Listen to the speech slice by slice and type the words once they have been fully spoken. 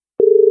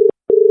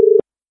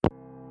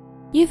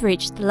You've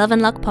reached the Love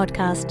and Luck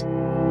podcast.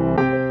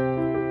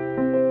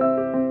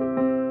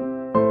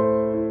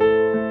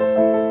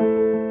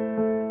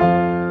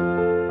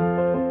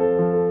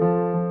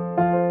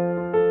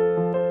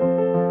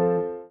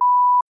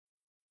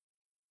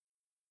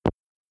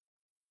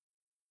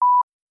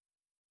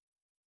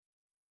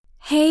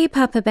 Hey,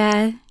 Papa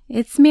Bear,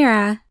 it's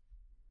Mira.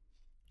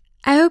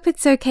 I hope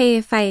it's okay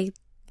if I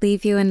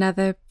leave you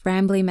another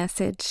rambly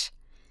message.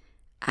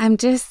 I'm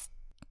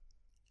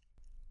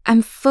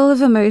full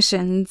of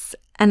emotions,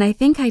 and I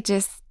think I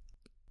just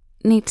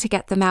need to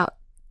get them out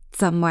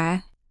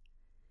somewhere.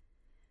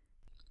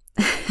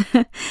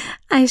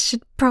 I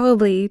should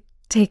probably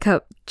take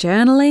up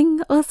journaling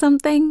or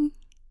something,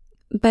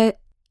 but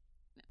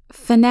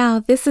for now,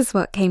 this is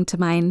what came to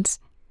mind.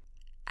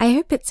 I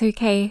hope it's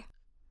okay.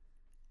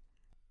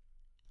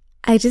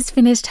 I just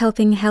finished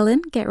helping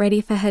Helen get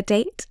ready for her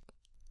date.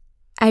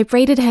 I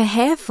braided her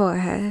hair for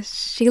her.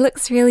 She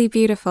looks really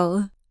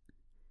beautiful.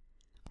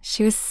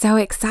 She was so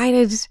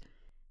excited.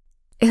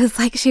 It was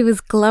like she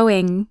was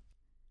glowing.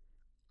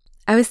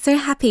 I was so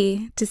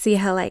happy to see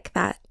her like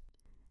that.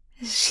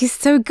 She's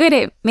so good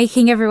at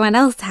making everyone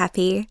else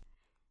happy.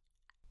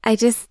 I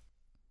just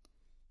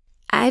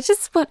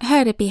want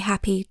her to be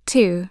happy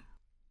too.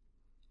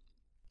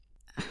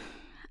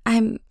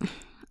 I'm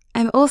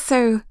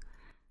also...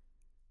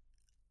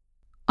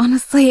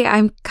 Honestly,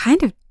 I'm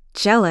kind of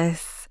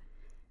jealous.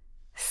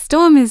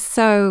 Storm is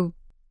so...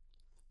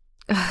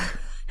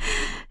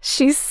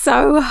 she's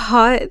so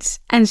hot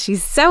and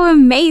she's so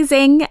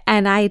amazing,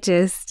 and I'm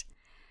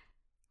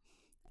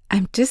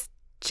just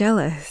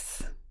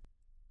jealous.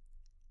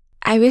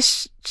 I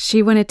wish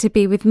she wanted to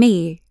be with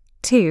me,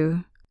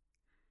 too.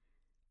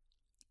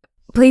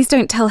 Please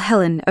don't tell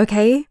Helen,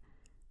 okay?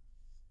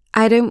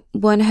 I don't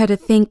want her to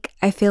think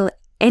I feel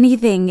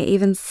anything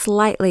even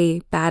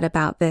slightly bad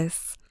about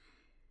this.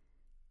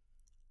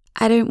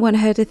 I don't want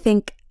her to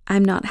think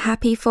I'm not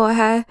happy for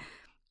her,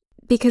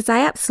 because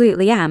I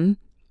absolutely am.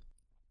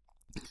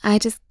 I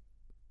just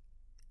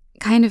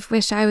kind of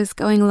wish I was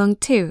going along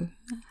too,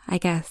 I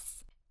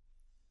guess.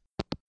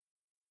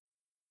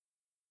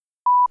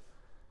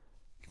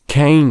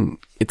 Kane,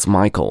 it's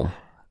Michael.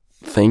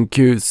 Thank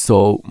you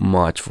so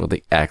much for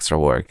the extra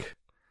work.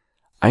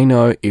 I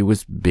know it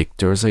was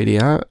Victor's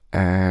idea,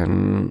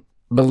 and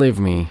believe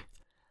me,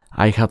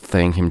 I have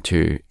thanked him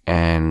too,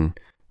 and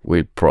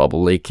we'll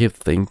probably keep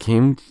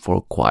thinking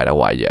for quite a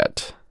while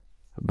yet.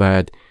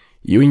 But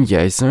you and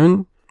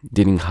Jason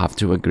didn't have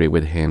to agree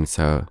with him,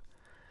 so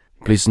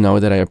please know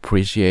that I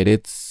appreciate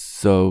it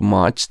so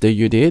much that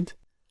you did.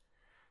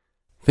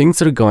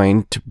 Things are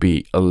going to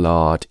be a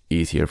lot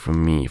easier for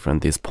me from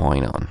this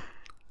point on.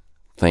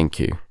 Thank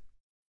you.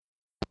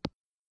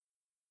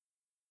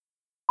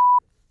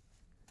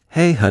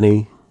 Hey,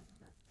 honey.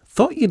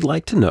 Thought you'd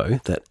like to know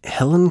that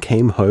Helen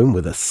came home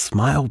with a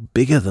smile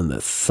bigger than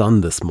the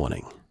sun this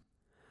morning.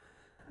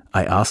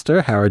 I asked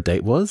her how her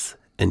date was,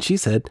 and she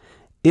said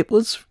it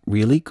was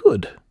really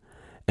good,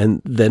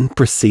 and then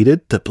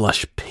proceeded to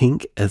blush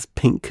pink as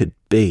pink could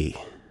be.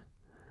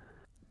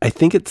 I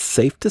think it's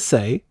safe to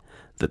say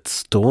that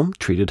Storm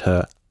treated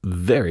her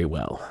very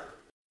well.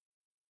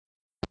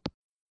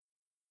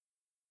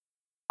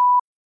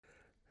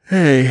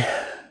 Hey,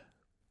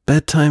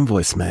 bedtime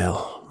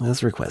voicemail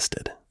as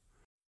requested.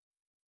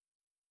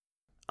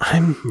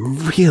 I'm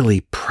really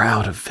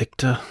proud of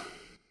Victor.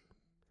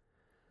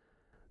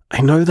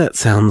 I know that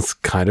sounds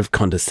kind of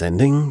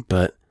condescending,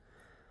 but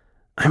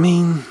I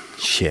mean,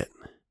 shit.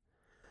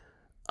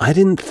 I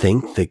didn't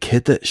think the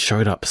kid that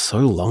showed up so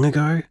long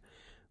ago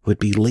would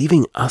be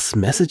leaving us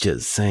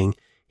messages saying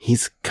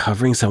he's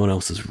covering someone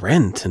else's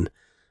rent and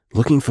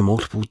looking for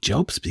multiple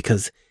jobs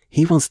because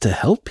he wants to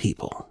help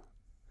people.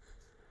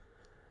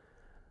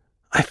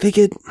 I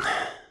figured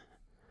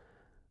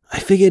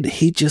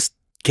he'd just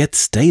get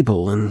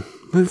stable and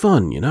move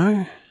on, you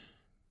know?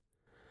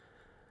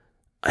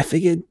 I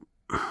figured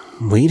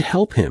we'd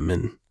help him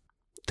and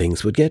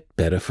things would get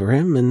better for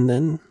him, and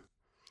then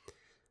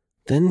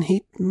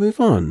he'd move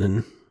on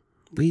and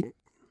we'd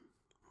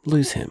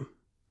lose him.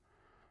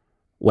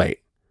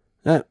 Wait,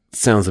 that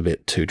sounds a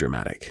bit too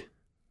dramatic.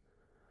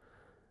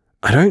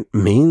 I don't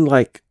mean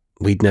like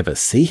we'd never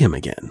see him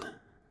again.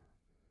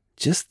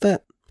 Just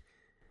that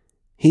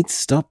he'd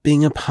stop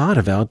being a part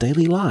of our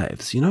daily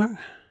lives, you know?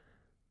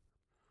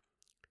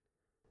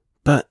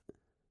 But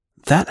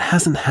that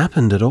hasn't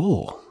happened at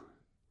all.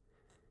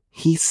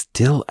 He's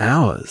still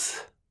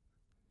ours.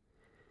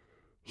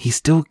 He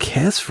still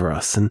cares for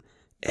us and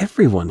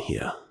everyone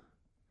here.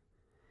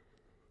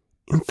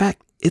 In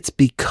fact, it's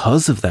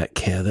because of that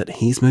care that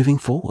he's moving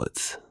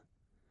forwards.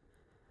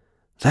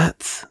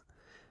 Is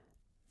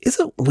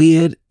it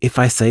weird if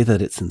I say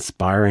that it's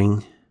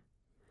inspiring?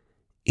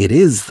 It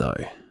is,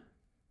 though.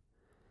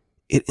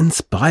 It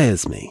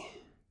inspires me.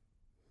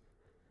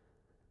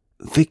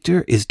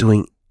 Victor is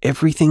doing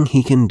everything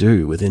he can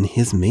do within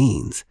his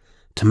means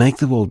to make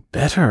the world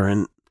better,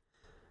 and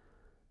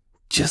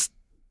just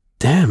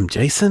damn,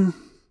 Jason.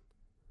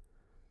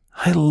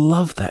 I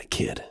love that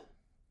kid.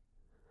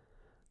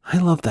 I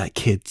love that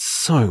kid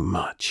so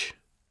much.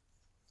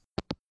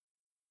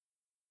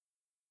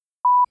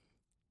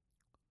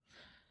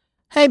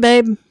 Hey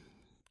babe,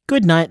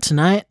 good night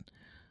tonight.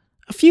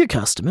 A few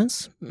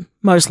customers,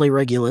 mostly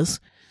regulars.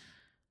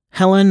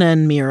 Helen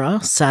and Mira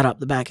sat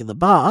up the back of the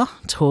bar,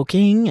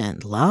 talking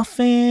and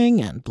laughing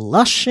and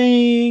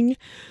blushing.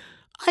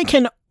 I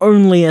can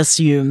only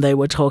assume they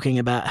were talking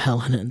about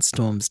Helen and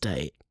Storm's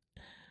date.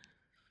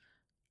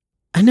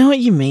 I know what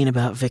you mean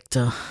about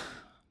Victor.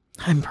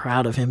 I'm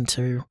proud of him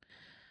too.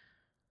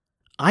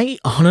 I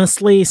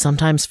honestly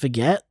sometimes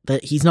forget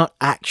that he's not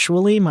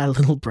actually my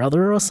little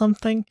brother or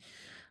something.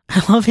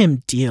 I love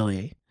him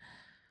dearly.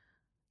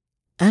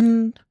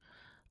 And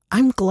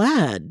I'm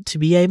glad to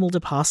be able to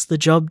pass the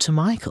job to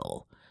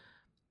Michael.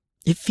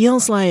 It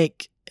feels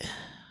like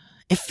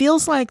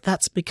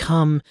that's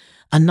become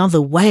another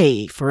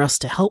way for us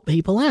to help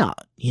people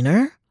out, you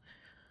know?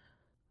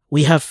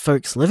 We have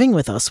folks living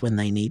with us when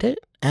they need it,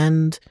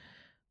 and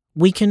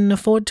we can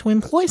afford to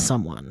employ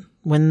someone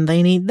when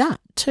they need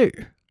that too.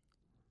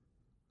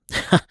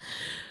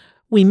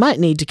 We might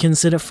need to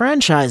consider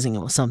franchising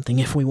or something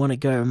if we want to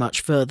go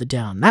much further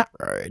down that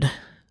road.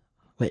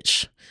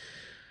 Which,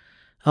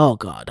 oh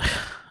god,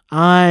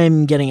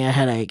 I'm getting a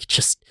headache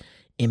just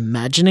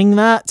imagining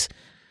that.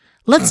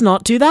 Let's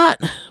not do that.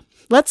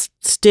 Let's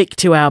stick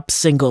to our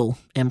single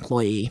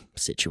employee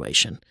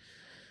situation.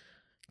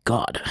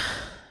 God.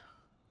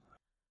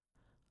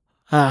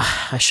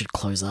 I should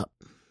close up.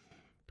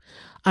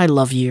 I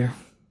love you,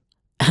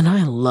 and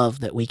I love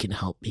that we can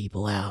help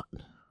people out.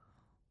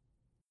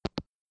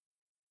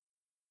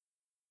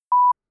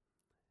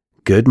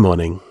 Good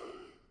morning.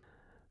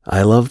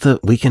 I love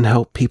that we can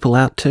help people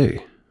out too.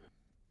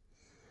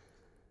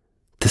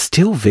 To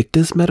steal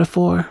Victor's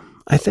metaphor,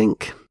 I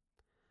think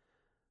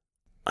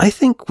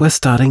we're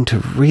starting to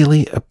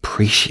really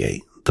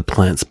appreciate the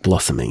plants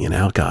blossoming in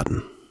our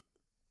garden.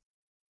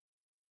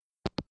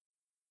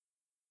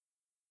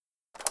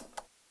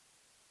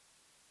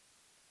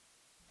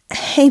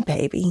 Hey,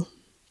 baby.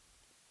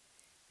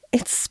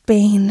 It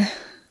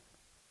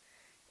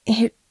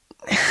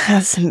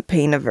hasn't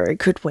been a very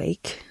good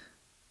week.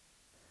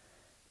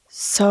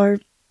 So,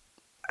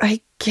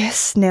 I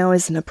guess now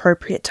is an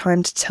appropriate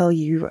time to tell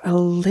you a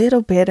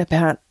little bit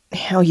about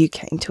how you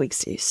came to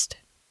exist.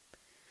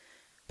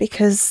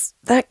 Because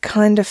that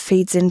kind of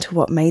feeds into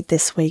what made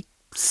this week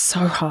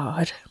so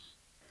hard.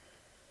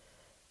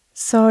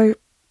 So,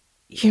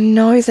 you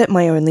know that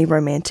my only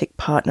romantic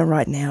partner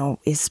right now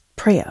is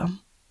Priya.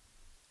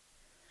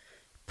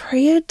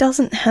 Priya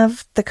doesn't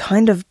have the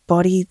kind of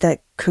body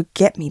that could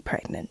get me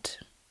pregnant.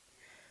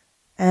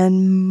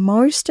 And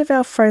most of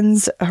our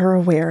friends are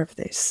aware of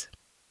this.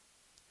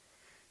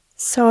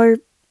 So,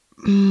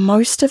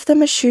 most of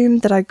them assume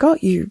that I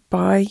got you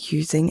by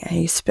using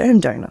a sperm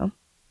donor.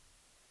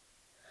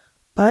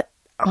 But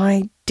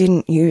I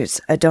didn't use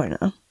a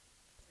donor.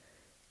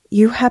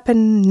 You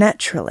happen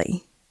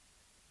naturally.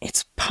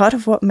 It's part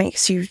of what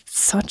makes you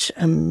such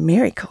a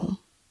miracle.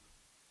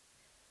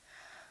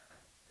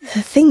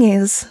 The thing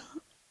is,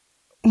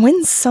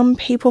 when some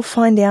people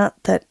find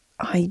out that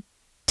I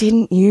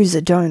didn't use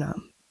a donor,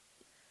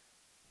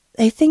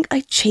 they think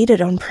I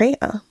cheated on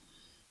Priya.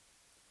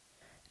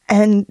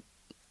 And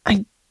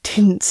I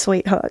didn't,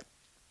 sweetheart.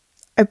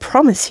 I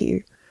promise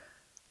you.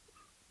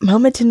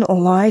 Mama didn't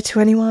lie to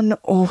anyone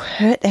or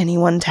hurt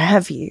anyone to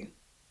have you.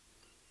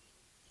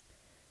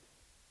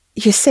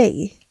 You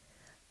see,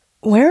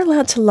 we're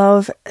allowed to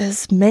love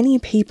as many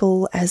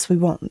people as we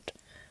want,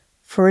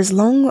 for as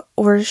long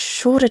or as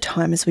short a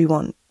time as we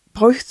want,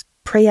 both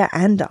Priya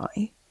and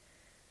I.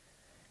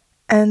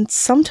 And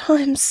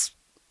sometimes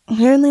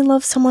we only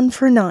love someone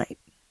for a night,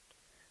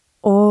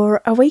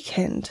 or a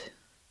weekend.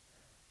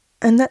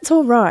 And that's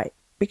all right,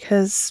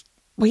 because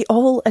we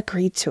all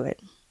agreed to it.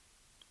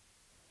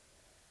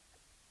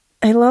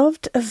 I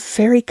loved a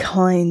very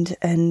kind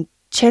and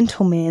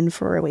gentle man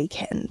for a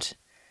weekend,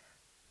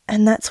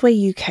 and that's where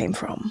you came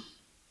from.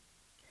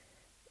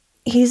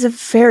 He's a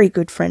very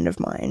good friend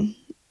of mine,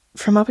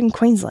 from up in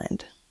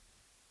Queensland.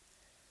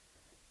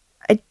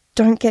 I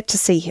don't get to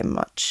see him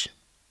much,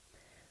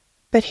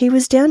 but he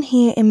was down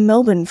here in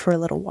Melbourne for a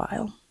little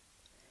while,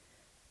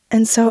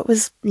 and so it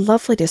was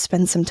lovely to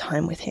spend some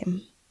time with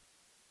him.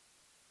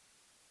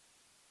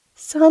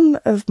 Some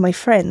of my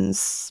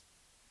friends,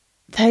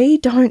 they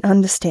don't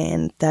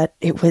understand that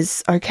it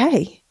was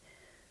okay.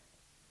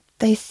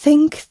 They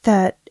think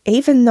that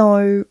even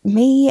though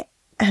me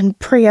and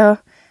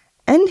Priya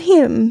and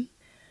him,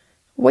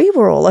 we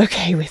were all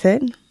okay with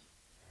it,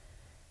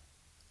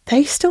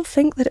 they still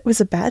think that it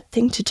was a bad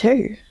thing to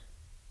do.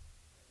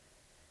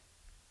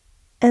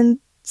 And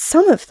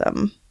some of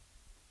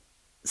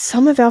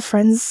our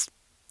friends,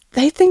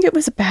 they think it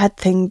was a bad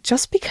thing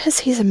just because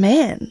he's a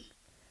man.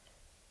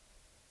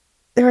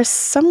 There are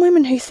some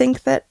women who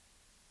think that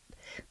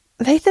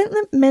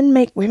men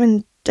make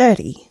women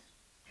dirty.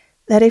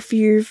 That if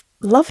you've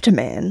loved a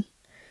man,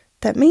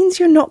 that means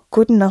you're not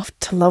good enough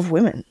to love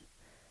women.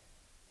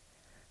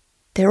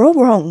 They're all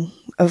wrong,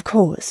 of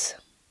course,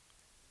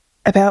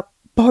 about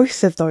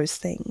both of those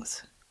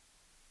things.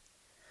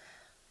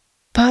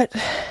 But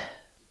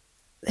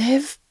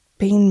they've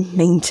been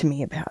mean to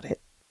me about it.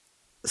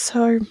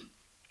 So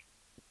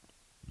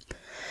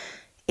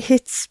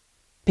It's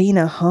been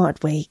a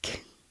hard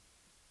week.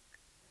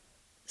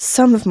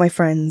 Some of my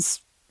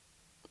friends,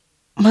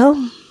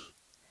 well,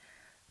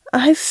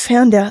 I've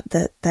found out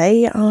that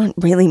they aren't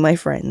really my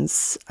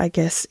friends, I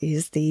guess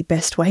is the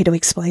best way to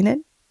explain it.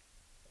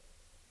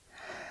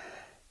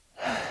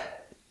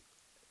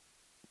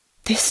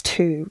 This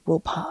too will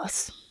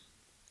pass.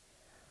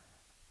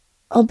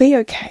 I'll be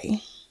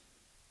okay.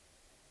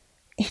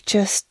 It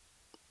just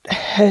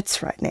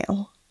hurts right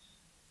now.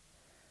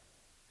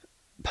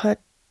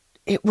 But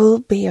it will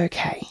be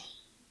okay.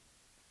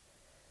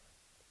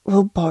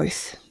 We'll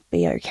both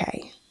be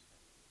okay.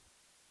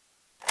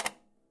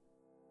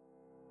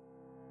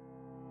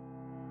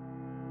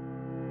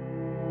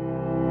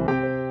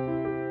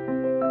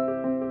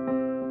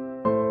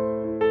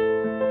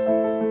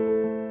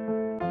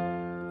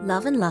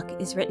 Love and Luck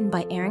is written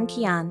by Aaron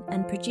Kian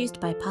and produced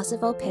by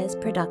Parsifal Pairs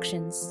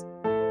Productions.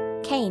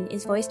 Kane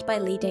is voiced by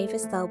Lee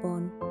Davis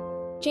Thalborn.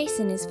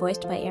 Jason is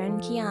voiced by Aaron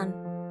Kian.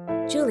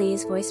 Julie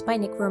is voiced by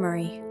Nick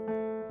Rummery.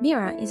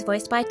 Mira is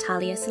voiced by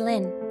Talia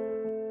Selin.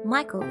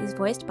 Michael is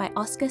voiced by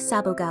Oscar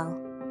Sabugal.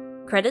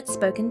 Credits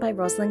spoken by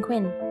Rosalind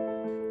Quinn.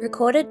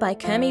 Recorded by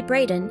Kermie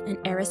Braden and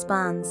Eris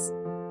Barnes.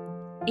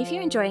 If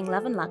you're enjoying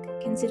Love and Luck,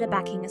 consider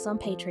backing us on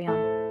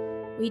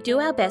Patreon. We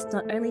do our best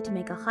not only to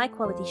make a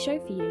high-quality show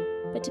for you,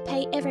 but to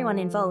pay everyone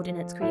involved in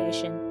its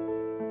creation.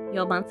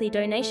 Your monthly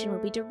donation will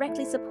be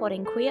directly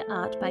supporting queer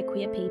art by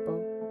queer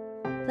people.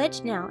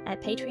 Pledge now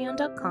at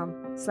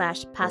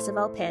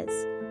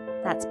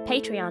patreon.com/PassivalPez. That's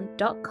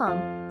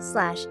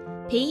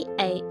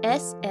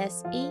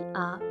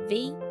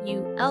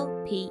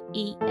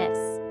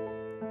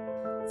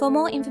patreon.com/PASSERVULPES. For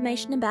more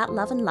information about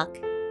Love and Luck,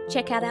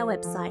 check out our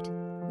website,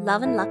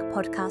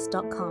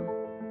 loveandluckpodcast.com.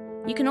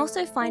 You can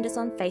also find us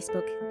on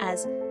Facebook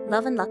as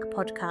Love and Luck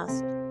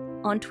Podcast,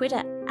 on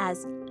Twitter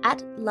as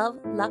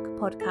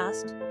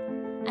 @LoveLuckPodcast,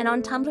 and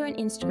on Tumblr and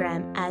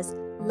Instagram as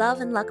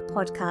Love and Luck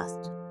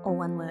Podcast, all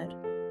one word.